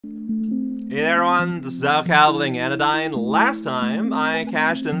Hey there everyone, this is Alcalbling Anodyne. Last time, I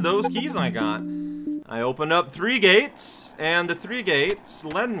cashed in those keys I got. I opened up 3 gates, and the 3 gates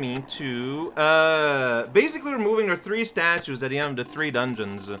led me to, basically removing the 3 statues at the end of the 3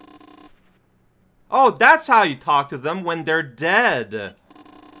 dungeons. Oh, that's how you talk to them when they're dead.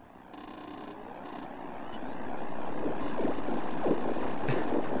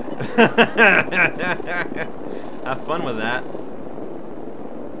 Have fun with that.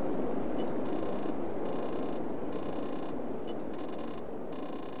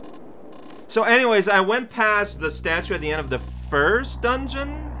 So anyways, I went past the statue at the end of the first dungeon,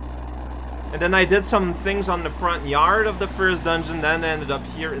 and then I did some things on the front yard of the first dungeon, then ended up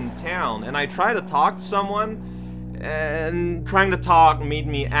here in town. And I tried to talk to someone, and trying to talk made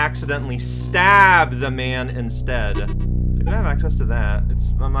me accidentally stab the man instead. I do have access to that.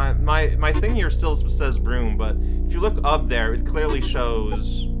 It's my thing here still says broom, but if you look up there, it clearly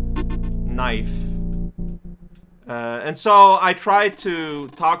shows knife. And so I tried to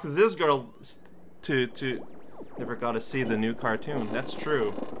talk to this girl to never got to see the new cartoon. That's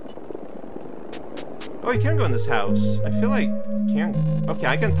true. Oh, you can go in this house. I feel like you can't. Okay,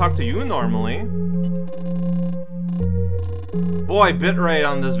 I can talk to you normally. Boy, bitrate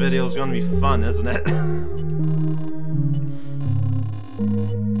on this video is gonna be fun, isn't it?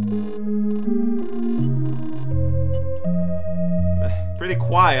 Pretty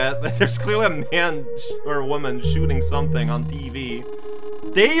quiet. There's clearly a man or a woman shooting something on TV.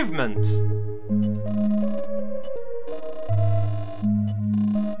 Davement!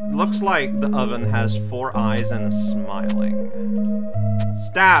 Looks like the oven has 4 eyes and is smiling.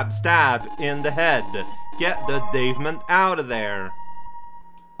 Stab, stab in the head. Get the Davement out of there.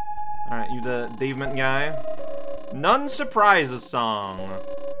 Alright, you the Davement guy? None surprises song.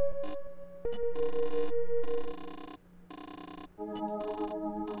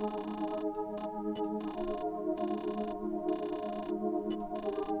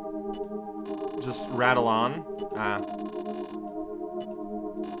 Just rattle on.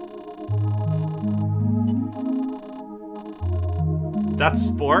 That's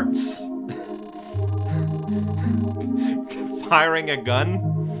sports. Firing a gun.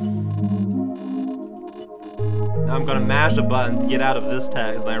 Now I'm gonna mash a button to get out of this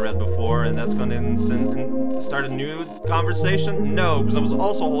text I read before, and that's gonna start a new conversation? No, because I was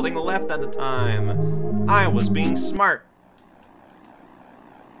also holding left at the time. I was being smart.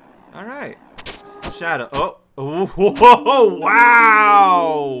 Alright. Shadow. Oh. Oh,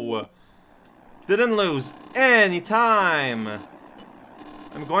 wow! Didn't lose any time.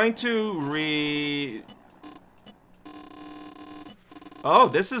 I'm going to Oh,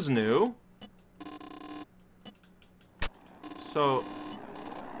 this is new. So,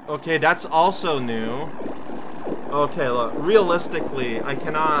 okay, that's also new. Okay, look, realistically, I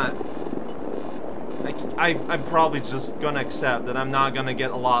cannot... I'm probably just gonna accept that I'm not gonna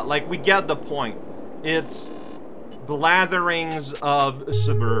get a lot. Like, we get the point. It's blatherings of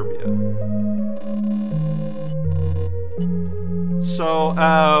suburbia. So,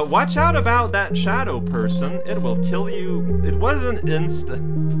 watch out about that shadow person. It will kill you. It wasn't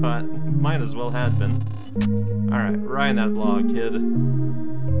instant, but might as well have been. Alright, write that blog, kid.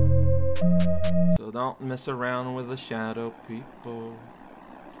 So don't mess around with the shadow people.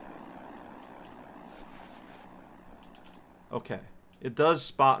 Okay. It does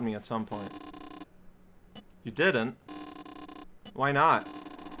spot me at some point. You didn't? Why not?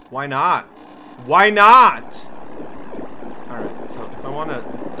 Why not? Why not? Alright, so if I want to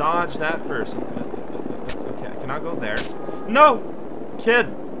dodge that person... Okay, I cannot go there. No! Kid!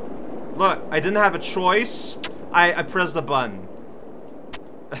 Look, I didn't have a choice. I pressed the button.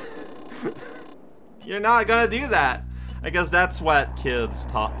 You're not gonna do that. I guess that's what kids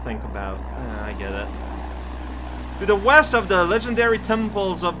think about. I get it. To the west of the legendary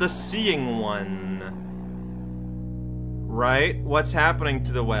temples of the Seeing One. Right? What's happening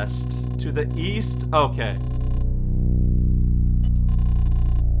to the west? To the east? Okay.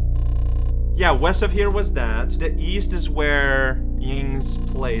 Yeah, west of here was that. To the east is where Ying's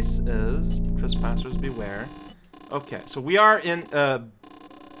place is. Trespassers beware. Okay, so we are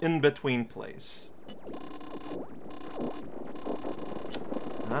in between place.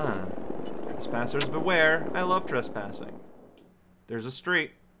 Ah. Trespassers beware. I love trespassing. There's a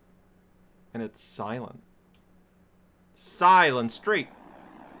street. And it's silent. Silent street.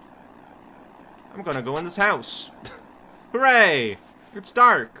 I'm gonna go in this house. Hooray! It's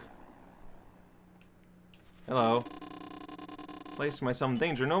dark. Hello. Place myself in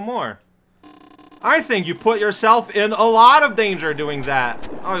danger no more. I think you put yourself in a lot of danger doing that.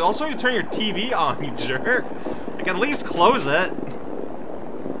 Oh, also you turn your TV on, you jerk. Like, at least close it.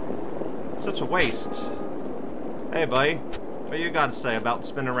 It's such a waste. Hey, buddy. What you got to say about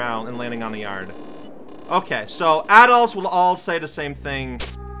spinning around and landing on the yard? Okay, so adults will all say the same thing.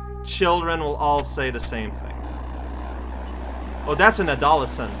 Children will all say the same thing. Oh, that's an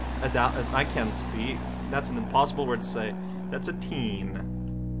adolescent. I can't speak. That's an impossible word to say. That's a teen.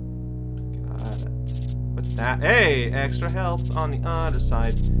 Got it. What's that? Hey, extra health on the other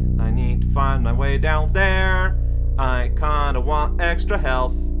side. I need to find my way down there. I kinda want extra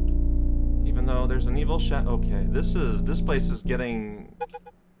health. Even though there's an evil shadow. Okay, this place is getting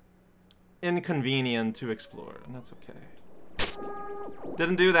inconvenient to explore, and that's okay.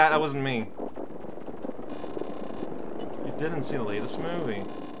 Didn't do that, that wasn't me. You didn't see the latest movie.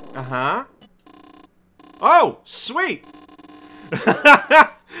 Uh-huh. Oh, sweet!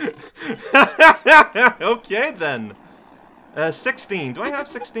 Okay, then. 16. Do I have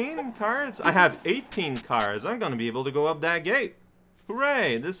 16 cards? I have 18 cards. I'm gonna be able to go up that gate.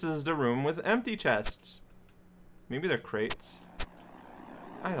 Hooray! This is the room with empty chests. Maybe they're crates.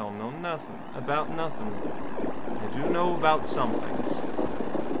 I don't know nothing about nothing. I do know about some things.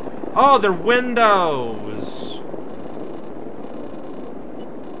 Oh, they're windows!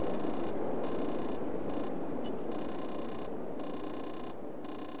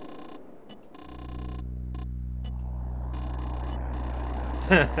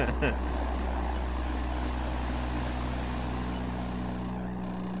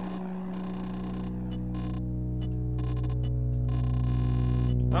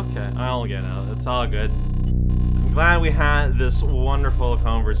 Okay, I'll get out. It's all good. I'm glad we had this wonderful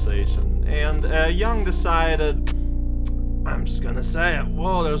conversation. And Young decided, I'm just gonna say it,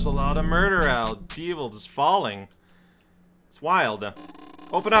 whoa, there's a lot of murder out. People just falling. It's wild.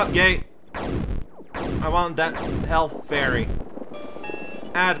 Open up, gate. I want that health fairy.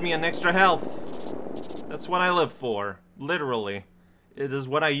 Add me an extra health. That's what I live for. Literally. It is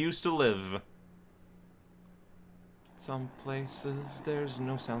what I used to live. Some places there's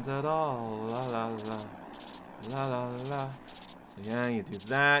no sounds at all. La la la. La la la. So yeah, you do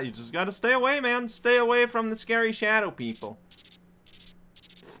that. You just gotta stay away, man. Stay away from the scary shadow people.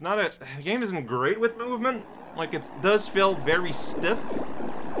 It's not a... The game isn't great with movement. Like, it does feel very stiff.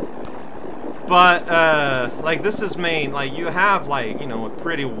 But, like, this is main. Like, you have, like, you know, a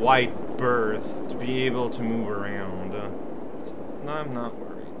pretty wide berth to be able to move around. So I'm not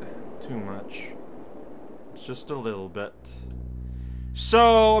worried too much. Just a little bit.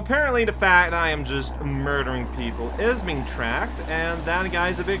 So, apparently the fact I am just murdering people is being tracked, and that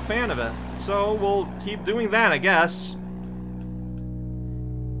guy's a big fan of it. So, we'll keep doing that, I guess.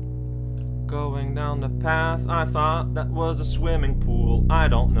 Going down the path, I thought that was a swimming pool. I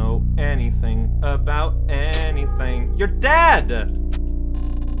don't know anything about anything. You're dead!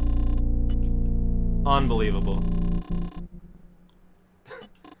 Unbelievable.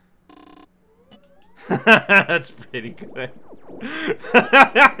 That's pretty good.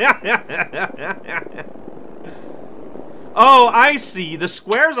 Oh, I see. The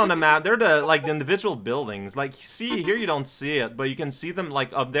squares on the map, they're the, like, the individual buildings. Like, see, here you don't see it, but you can see them,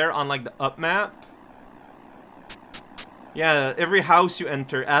 like, up there on, like, the up map. Yeah, every house you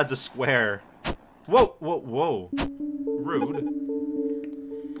enter adds a square. Whoa, whoa, whoa. Rude.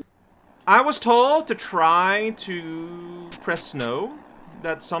 I was told to try to press snow.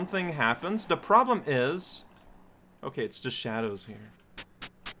 That something happens. The problem is... Okay, it's just shadows here.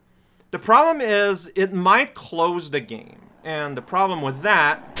 The problem is, it might close the game. And the problem with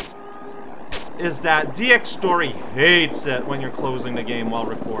that is that DX Story hates it when you're closing the game while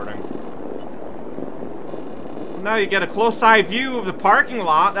recording. Now you get a close-eye view of the parking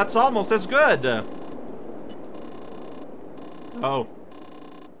lot. That's almost as good. Oh.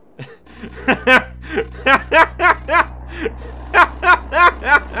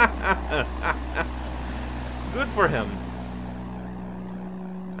 Good for him.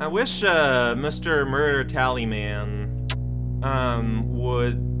 I wish Mr. Murder Tally Man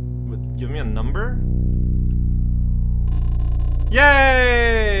would give me a number.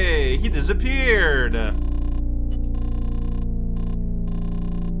 Yay! He disappeared.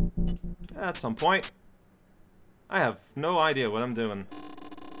 At some point. I have no idea what I'm doing.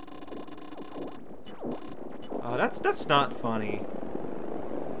 That's not funny.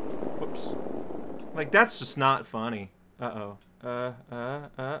 Whoops. Like, that's just not funny. Uh-oh.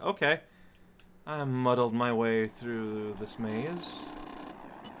 Okay. I muddled my way through this maze.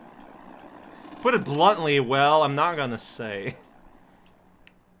 Put it bluntly, well, I'm not gonna say.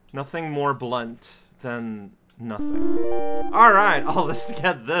 Nothing more blunt than nothing. Alright, all this to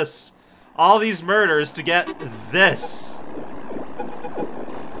get this. All these murders to get this.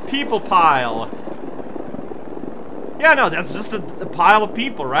 People pile. Yeah, no, that's just a pile of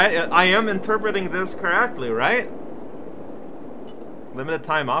people, right? I am interpreting this correctly, right? Limited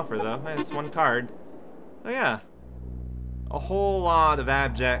time offer, though. Hey, it's one card. Oh, yeah. A whole lot of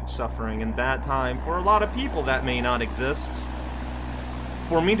abject suffering in bad time for a lot of people that may not exist.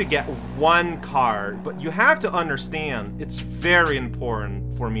 For me to get one card, but you have to understand, it's very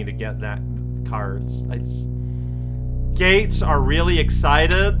important for me to get that cards. Gates are really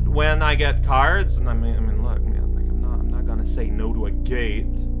excited when I get cards, and I mean, look, man, like I'm not gonna say no to a gate.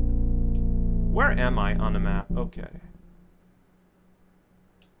 Where am I on the map? Okay.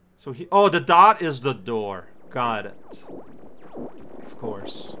 So oh, the dot is the door. Got it. Of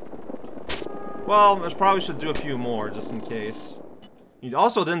course. Well, I probably should do a few more just in case. You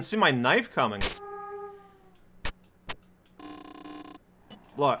also didn't see my knife coming.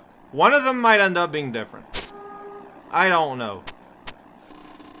 Look, one of them might end up being different. I don't know.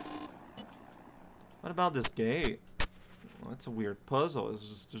 What about this gate? Well, that's a weird puzzle.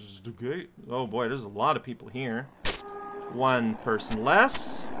 It's just a gate. Oh boy, there's a lot of people here. One person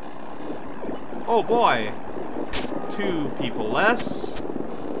less. Oh boy. Two people less.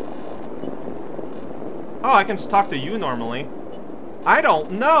 Oh, I can just talk to you normally. I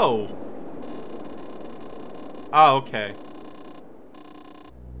don't know. Oh, okay.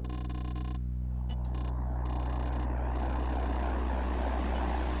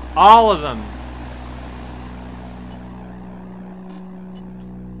 All of them.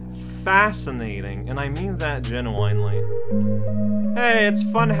 Fascinating, and I mean that genuinely. Hey, it's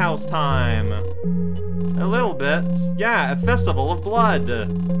funhouse time. A little bit. Yeah, a festival of blood.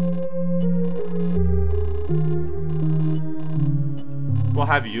 Well,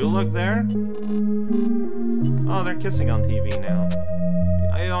 have you looked there? Oh, they're kissing on TV now.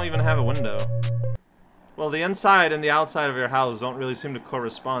 I don't even have a window. Well, the inside and the outside of your house don't really seem to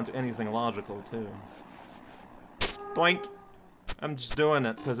correspond to anything logical, too. Doink. I'm just doing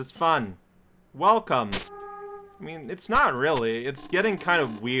it because it's fun. Welcome. I mean, it's not really. It's getting kind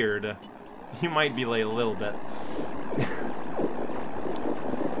of weird. You might be late a little bit.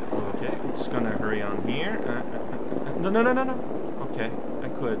 Okay, I'm just gonna hurry on here. No. Okay, I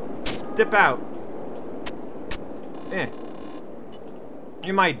could. Dip out.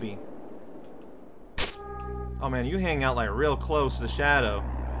 You might be. Oh man, you hang out like real close to the shadow.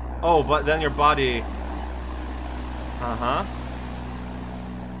 Oh, but then your body...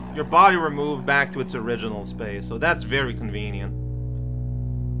 Your body removed back to its original space, so that's very convenient.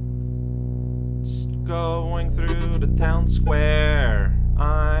 Just going through the town square.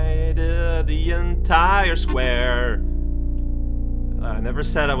 I did the entire square. I never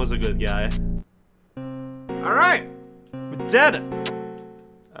said I was a good guy. Alright! We did it!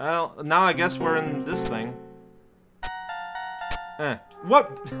 Well, now I guess we're in this thing.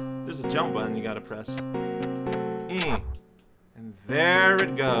 What? There's a jump button you gotta press. And there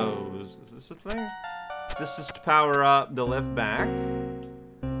it goes. Is this a thing? This is to power up the lift back.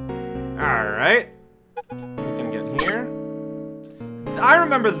 Alright. We can get here. I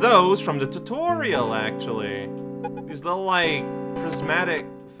remember those from the tutorial, actually. These little, like, prismatic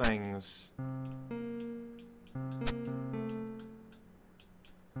things.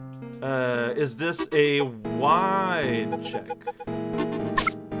 Is this a wide check?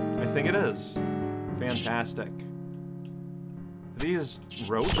 I think it is. Fantastic. These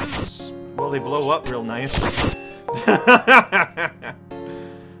roaches? Well, they blow up real nice.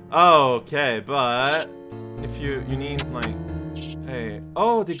 Okay, but if you need, like, hey,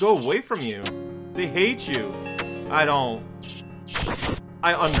 oh, they go away from you. They hate you. I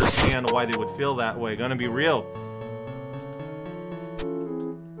understand why they would feel that way. Gonna be real.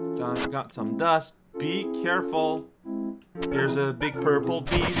 Got some dust. Be careful. There's a big purple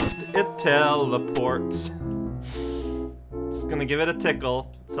beast. It teleports. Just gonna give it a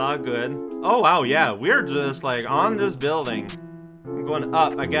tickle. It's all good. Oh, wow, yeah. We're just, like, on this building. I'm going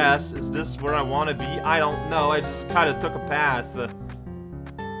up, I guess. Is this where I want to be? I don't know. I just kind of took a path.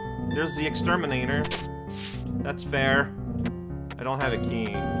 There's the exterminator. That's fair. I don't have a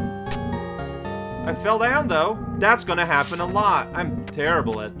key. I fell down, though. That's gonna happen a lot. I'm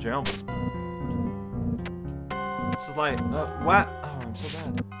terrible at jumping. This is like, what? Oh, I'm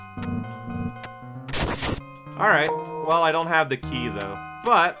so bad. Alright. Well, I don't have the key, though.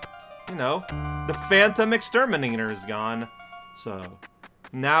 But, you know, the Phantom Exterminator is gone. So,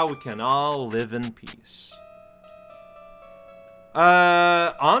 now we can all live in peace.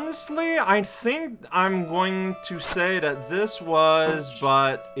 Honestly, I think I'm going to say that this was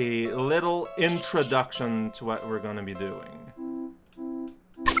but a little introduction to what we're going to be doing.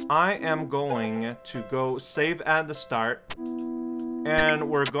 I am going to go save at the start, and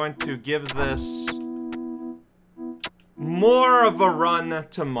we're going to give this more of a run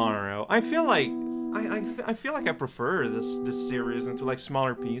tomorrow. I feel like I feel like I prefer this series into like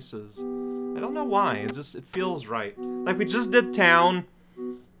smaller pieces. I don't know why. It feels right. Like we just did town.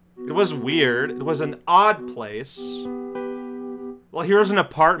 It was weird. It was an odd place. Well, here's an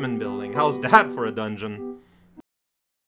apartment building. How's that for a dungeon?